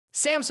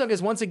Samsung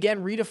is once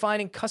again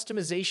redefining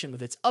customization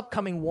with its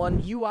upcoming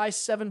One UI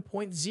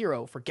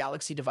 7.0 for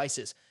Galaxy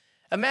devices.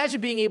 Imagine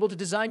being able to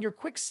design your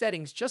quick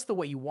settings just the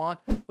way you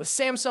want, with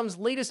Samsung's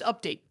latest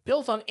update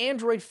built on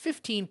Android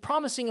 15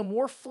 promising a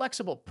more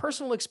flexible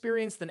personal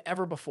experience than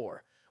ever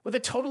before. With a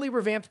totally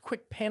revamped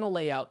quick panel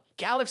layout,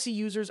 Galaxy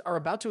users are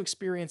about to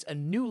experience a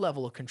new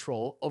level of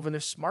control over their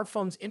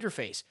smartphone's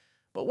interface.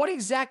 But what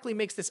exactly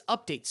makes this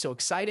update so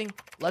exciting?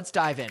 Let's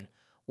dive in.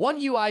 One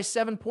UI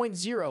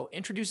 7.0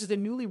 introduces the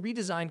newly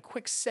redesigned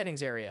quick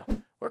settings area,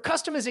 where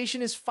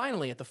customization is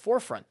finally at the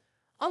forefront.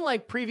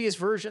 Unlike previous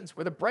versions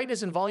where the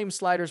brightness and volume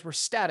sliders were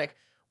static,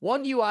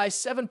 One UI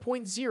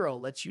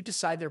 7.0 lets you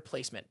decide their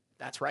placement.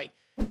 That's right,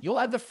 you'll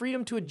have the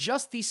freedom to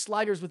adjust these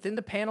sliders within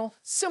the panel,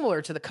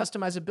 similar to the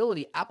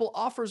customizability Apple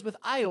offers with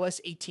iOS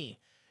 18.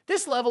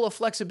 This level of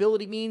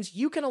flexibility means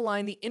you can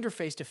align the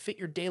interface to fit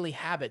your daily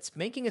habits,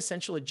 making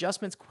essential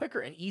adjustments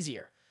quicker and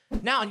easier.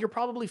 Now, you're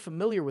probably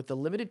familiar with the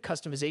limited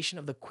customization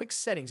of the quick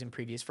settings in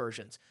previous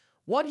versions.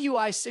 One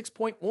UI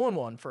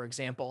 6.11, for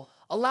example,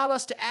 allowed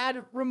us to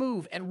add,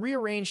 remove, and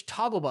rearrange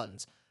toggle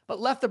buttons, but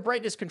left the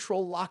brightness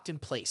control locked in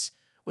place.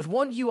 With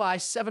One UI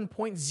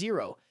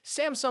 7.0,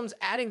 Samsung's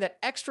adding that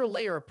extra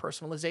layer of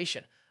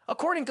personalization.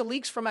 According to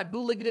leaks from at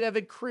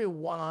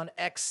Crew on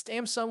X,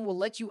 Samsung will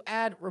let you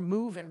add,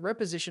 remove, and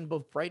reposition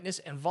both brightness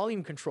and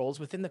volume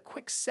controls within the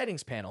quick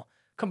settings panel,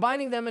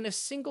 combining them in a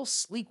single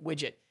sleek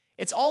widget.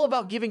 It's all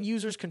about giving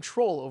users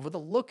control over the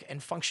look and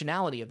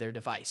functionality of their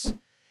device.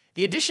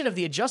 The addition of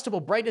the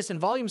adjustable brightness and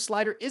volume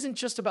slider isn't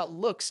just about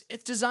looks,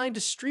 it's designed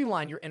to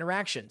streamline your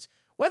interactions.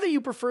 Whether you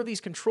prefer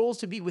these controls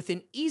to be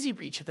within easy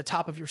reach at the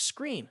top of your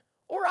screen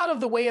or out of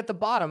the way at the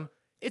bottom,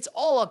 it's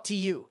all up to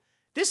you.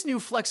 This new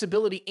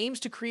flexibility aims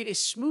to create a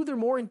smoother,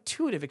 more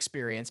intuitive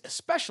experience,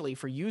 especially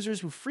for users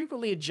who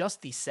frequently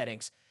adjust these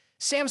settings.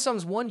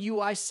 Samsung's One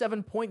UI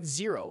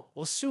 7.0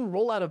 will soon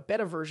roll out a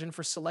beta version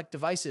for select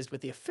devices,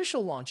 with the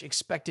official launch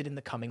expected in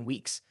the coming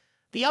weeks.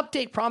 The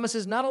update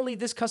promises not only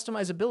this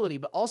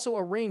customizability, but also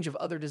a range of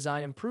other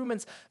design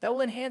improvements that will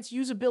enhance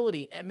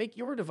usability and make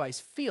your device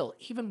feel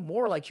even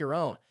more like your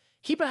own.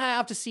 Keep an eye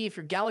out to see if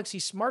your Galaxy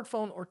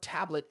smartphone or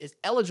tablet is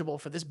eligible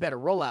for this beta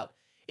rollout.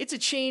 It's a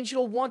change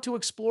you'll want to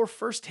explore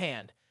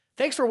firsthand.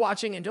 Thanks for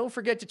watching, and don't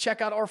forget to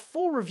check out our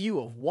full review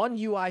of One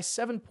UI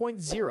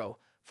 7.0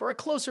 for a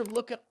closer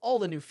look at all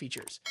the new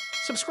features.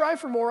 Subscribe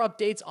for more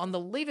updates on the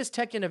latest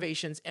tech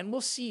innovations, and we'll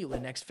see you in the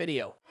next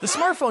video. The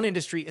smartphone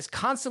industry is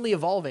constantly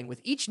evolving,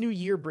 with each new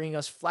year bringing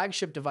us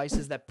flagship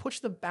devices that push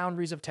the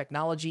boundaries of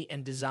technology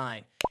and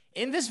design.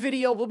 In this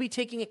video, we'll be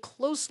taking a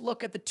close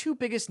look at the two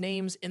biggest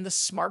names in the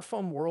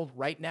smartphone world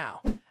right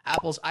now: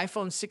 Apple's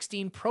iPhone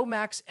 16 Pro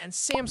Max and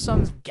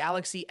Samsung's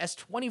Galaxy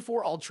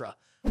S24 Ultra.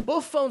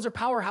 Both phones are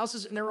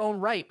powerhouses in their own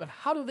right, but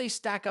how do they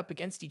stack up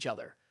against each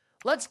other?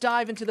 Let's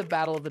dive into the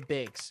battle of the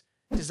bigs.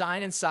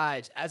 Design and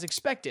size. As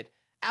expected,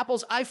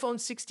 Apple's iPhone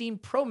 16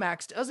 Pro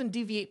Max doesn't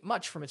deviate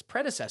much from its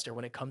predecessor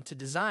when it comes to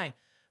design.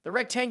 The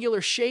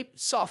rectangular shape,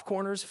 soft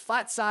corners,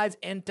 flat sides,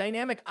 and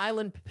dynamic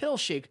island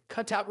pill-shaped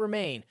cutout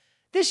remain.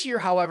 This year,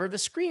 however, the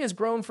screen has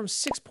grown from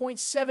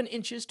 6.7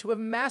 inches to a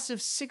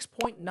massive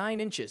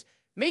 6.9 inches,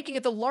 making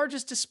it the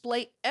largest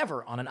display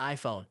ever on an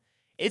iPhone.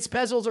 Its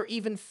bezels are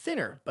even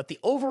thinner, but the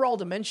overall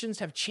dimensions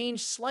have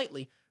changed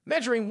slightly,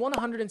 measuring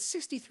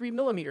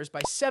 163mm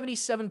by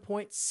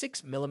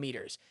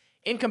 77.6mm.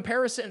 In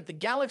comparison, the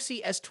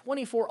Galaxy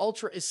S24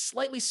 Ultra is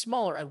slightly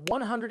smaller at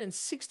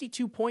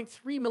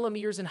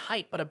 162.3mm in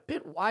height, but a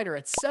bit wider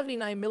at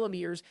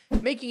 79mm,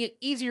 making it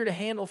easier to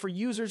handle for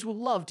users who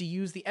love to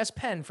use the S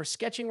Pen for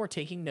sketching or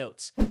taking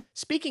notes.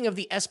 Speaking of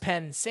the S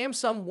Pen,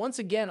 Samsung once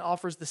again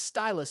offers the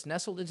stylus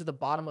nestled into the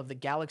bottom of the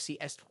Galaxy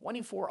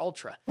S24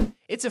 Ultra.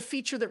 It's a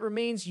feature that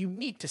remains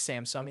unique to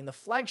Samsung in the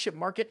flagship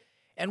market,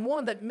 and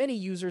one that many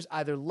users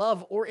either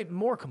love or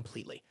ignore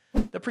completely.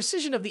 The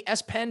precision of the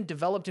S Pen,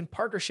 developed in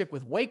partnership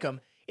with Wacom,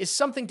 is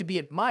something to be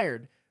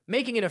admired,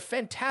 making it a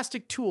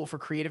fantastic tool for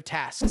creative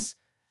tasks.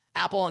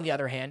 Apple, on the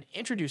other hand,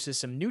 introduces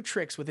some new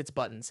tricks with its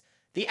buttons.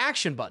 The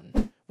Action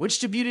button, which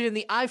debuted in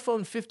the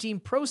iPhone 15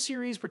 Pro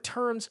series,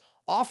 returns,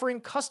 offering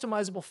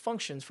customizable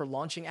functions for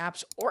launching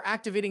apps or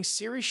activating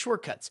Siri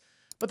shortcuts.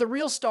 But the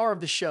real star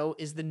of the show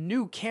is the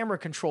new Camera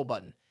Control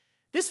button.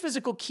 This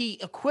physical key,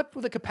 equipped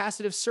with a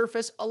capacitive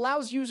surface,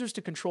 allows users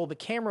to control the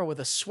camera with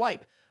a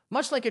swipe,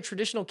 much like a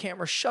traditional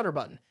camera shutter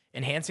button,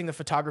 enhancing the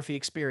photography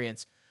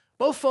experience.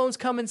 Both phones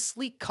come in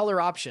sleek color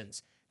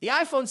options. The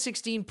iPhone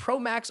 16 Pro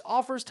Max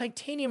offers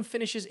titanium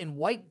finishes in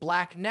white,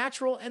 black,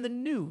 natural, and the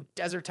new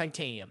Desert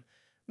Titanium.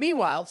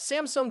 Meanwhile,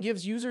 Samsung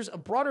gives users a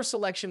broader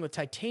selection with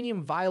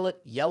titanium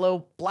violet,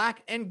 yellow,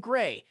 black, and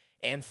gray,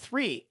 and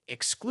 3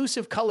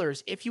 exclusive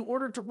colors if you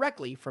order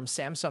directly from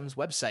Samsung's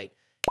website.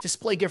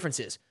 Display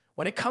differences.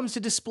 When it comes to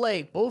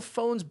display, both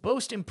phones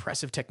boast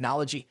impressive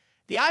technology.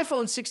 The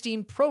iPhone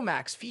 16 Pro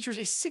Max features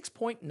a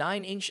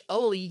 6.9-inch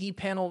OLED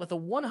panel with a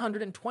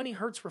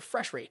 120Hz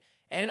refresh rate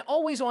and an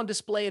always-on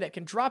display that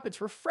can drop its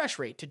refresh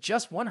rate to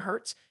just 1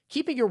 Hz,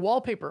 keeping your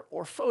wallpaper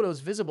or photos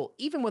visible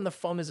even when the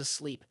phone is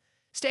asleep.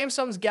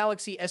 Samsung's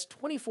Galaxy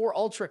S24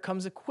 Ultra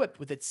comes equipped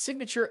with its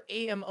signature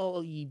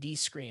AMOLED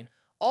screen,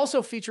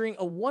 also featuring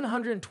a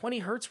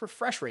 120Hz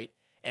refresh rate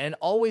and an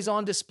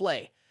always-on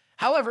display.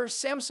 However,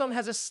 Samsung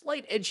has a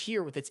slight edge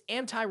here with its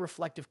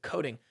anti-reflective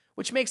coating,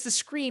 which makes the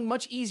screen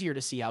much easier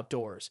to see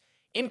outdoors.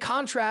 In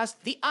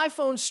contrast, the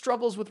iPhone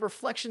struggles with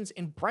reflections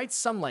in bright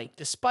sunlight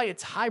despite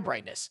its high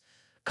brightness.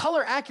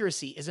 Color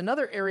accuracy is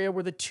another area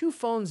where the two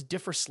phones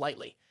differ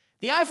slightly.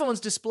 The iPhone's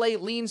display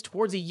leans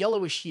towards a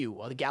yellowish hue,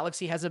 while the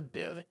Galaxy has a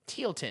bit of a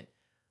teal tint.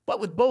 But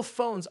with both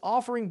phones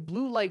offering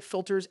blue light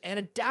filters and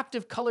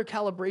adaptive color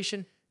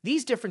calibration,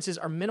 these differences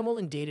are minimal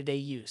in day-to-day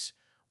use.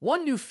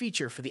 One new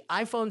feature for the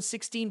iPhone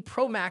 16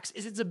 Pro Max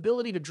is its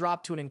ability to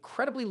drop to an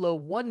incredibly low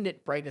 1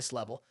 nit brightness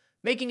level,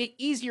 making it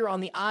easier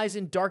on the eyes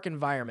in dark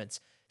environments.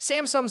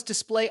 Samsung's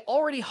display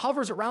already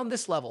hovers around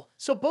this level,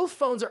 so both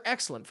phones are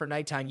excellent for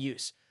nighttime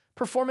use.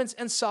 Performance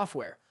and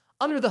software.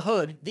 Under the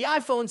hood, the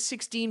iPhone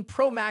 16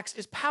 Pro Max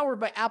is powered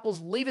by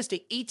Apple's latest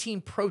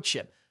A18 Pro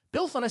chip,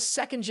 built on a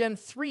second-gen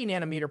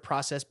 3nm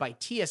process by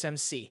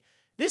TSMC.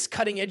 This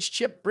cutting-edge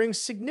chip brings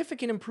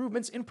significant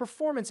improvements in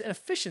performance and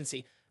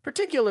efficiency,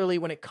 particularly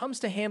when it comes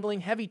to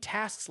handling heavy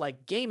tasks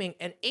like gaming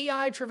and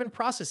AI-driven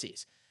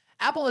processes.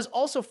 Apple has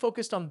also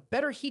focused on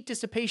better heat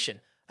dissipation,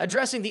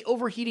 addressing the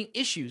overheating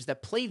issues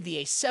that plagued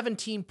the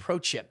A17 Pro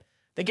chip.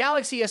 The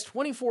Galaxy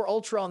S24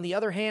 Ultra, on the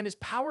other hand, is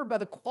powered by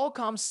the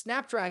Qualcomm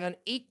Snapdragon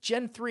 8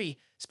 Gen 3,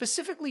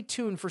 specifically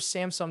tuned for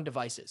Samsung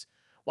devices.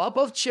 While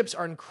both chips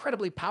are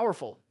incredibly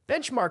powerful,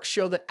 benchmarks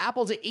show that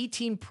Apple's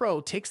A18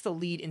 Pro takes the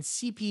lead in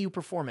CPU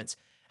performance.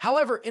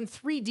 However, in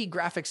 3D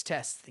graphics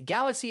tests, the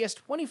Galaxy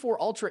S24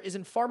 Ultra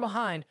isn't far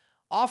behind,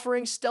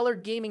 offering stellar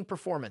gaming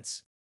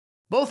performance.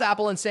 Both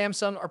Apple and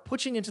Samsung are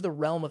pushing into the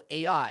realm of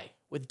AI,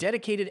 with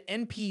dedicated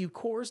NPU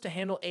cores to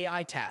handle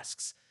AI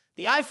tasks.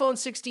 The iPhone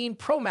 16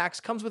 Pro Max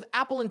comes with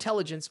Apple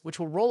Intelligence, which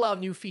will roll out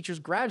new features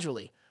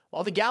gradually,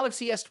 while the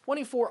Galaxy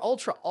S24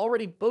 Ultra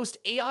already boasts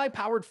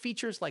AI-powered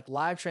features like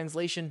live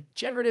translation,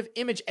 generative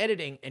image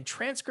editing, and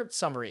transcript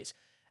summaries.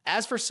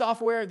 As for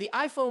software, the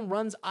iPhone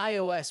runs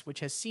iOS,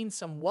 which has seen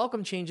some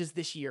welcome changes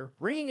this year,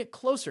 bringing it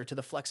closer to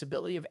the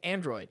flexibility of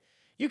Android.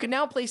 You can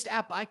now place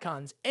app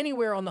icons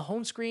anywhere on the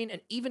home screen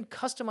and even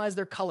customize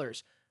their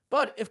colors.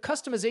 But if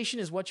customization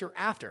is what you're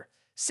after,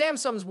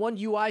 Samsung's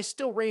One UI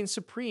still reigns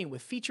supreme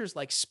with features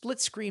like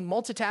split-screen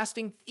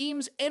multitasking,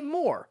 themes, and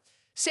more.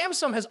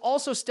 Samsung has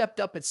also stepped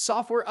up its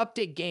software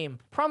update game,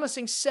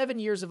 promising 7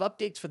 years of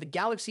updates for the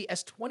Galaxy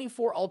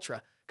S24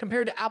 Ultra,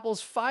 compared to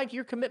Apple's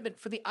 5-year commitment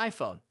for the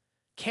iPhone.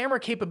 Camera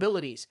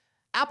capabilities.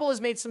 Apple has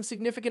made some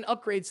significant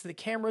upgrades to the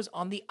cameras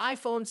on the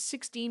iPhone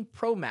 16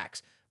 Pro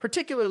Max,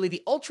 particularly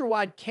the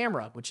ultra-wide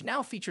camera, which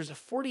now features a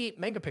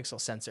 48-megapixel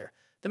sensor.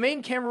 The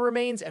main camera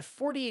remains at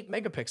 48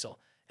 megapixel,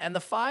 and the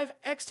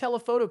 5x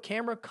telephoto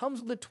camera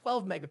comes with a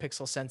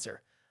 12-megapixel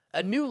sensor.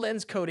 A new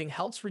lens coating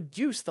helps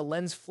reduce the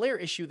lens flare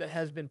issue that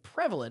has been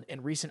prevalent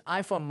in recent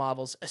iPhone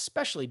models,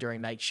 especially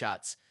during night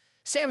shots.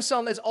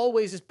 Samsung, as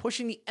always, is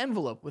pushing the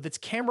envelope with its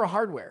camera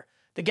hardware.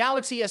 The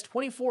Galaxy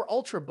S24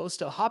 Ultra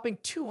boasts a hopping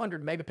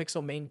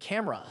 200-megapixel main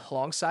camera,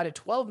 alongside a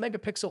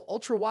 12-megapixel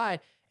ultra-wide,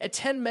 a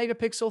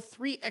 10-megapixel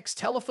 3x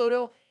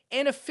telephoto,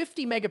 and a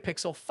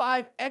 50-megapixel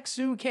 5x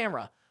zoom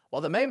camera.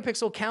 While the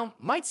megapixel count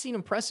might seem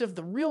impressive,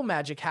 the real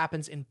magic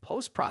happens in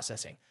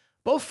post-processing.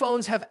 Both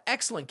phones have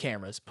excellent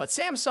cameras, but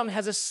Samsung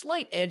has a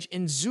slight edge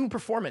in zoom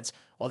performance,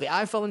 while the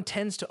iPhone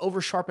tends to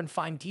over-sharpen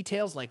fine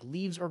details like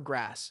leaves or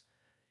grass.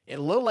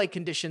 In low-light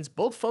conditions,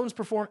 both phones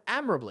perform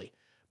admirably,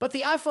 but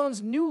the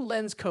iPhone's new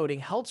lens coating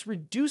helps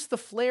reduce the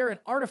flare and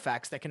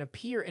artifacts that can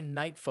appear in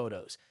night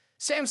photos.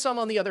 Samsung,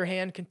 on the other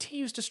hand,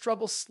 continues to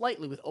struggle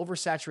slightly with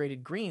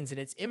oversaturated greens in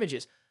its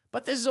images,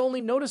 but this is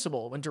only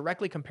noticeable when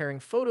directly comparing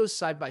photos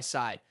side by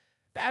side.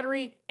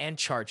 Battery and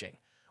charging.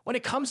 When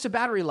it comes to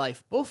battery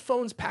life, both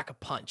phones pack a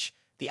punch.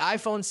 The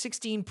iPhone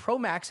 16 Pro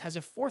Max has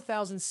a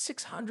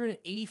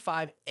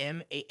 4,685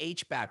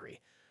 mAh battery,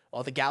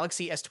 while the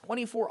Galaxy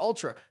S24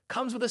 Ultra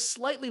comes with a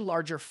slightly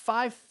larger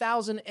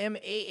 5,000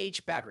 mAh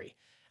battery.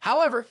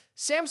 However,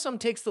 Samsung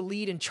takes the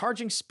lead in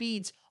charging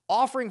speeds,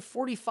 offering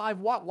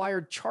 45-watt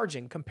wired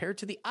charging compared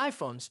to the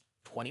iPhone's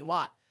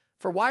 20-watt.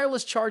 For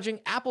wireless charging,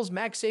 Apple's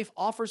MagSafe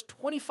offers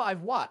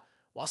 25-watt,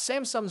 while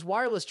Samsung's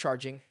wireless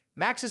charging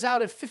maxes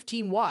out at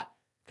 15-watt.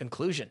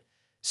 Conclusion.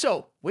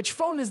 So, which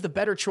phone is the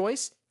better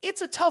choice?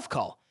 It's a tough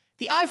call.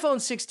 The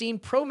iPhone 16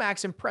 Pro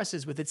Max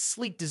impresses with its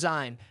sleek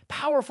design,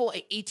 powerful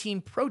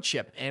A18 Pro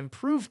chip, and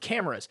improved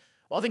cameras,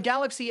 while the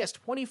Galaxy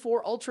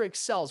S24 Ultra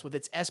excels with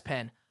its S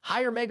Pen,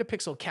 higher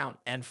megapixel count,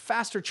 and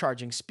faster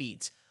charging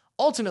speeds.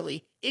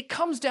 Ultimately, it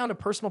comes down to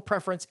personal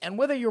preference and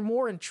whether you're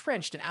more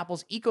entrenched in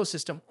Apple's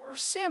ecosystem or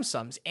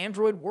Samsung's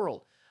Android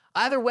world.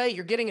 Either way,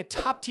 you're getting a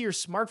top-tier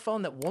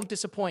smartphone that won't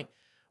disappoint.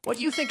 What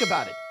do you think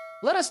about it?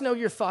 Let us know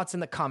your thoughts in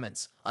the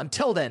comments.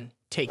 Until then,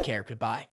 take care. Goodbye.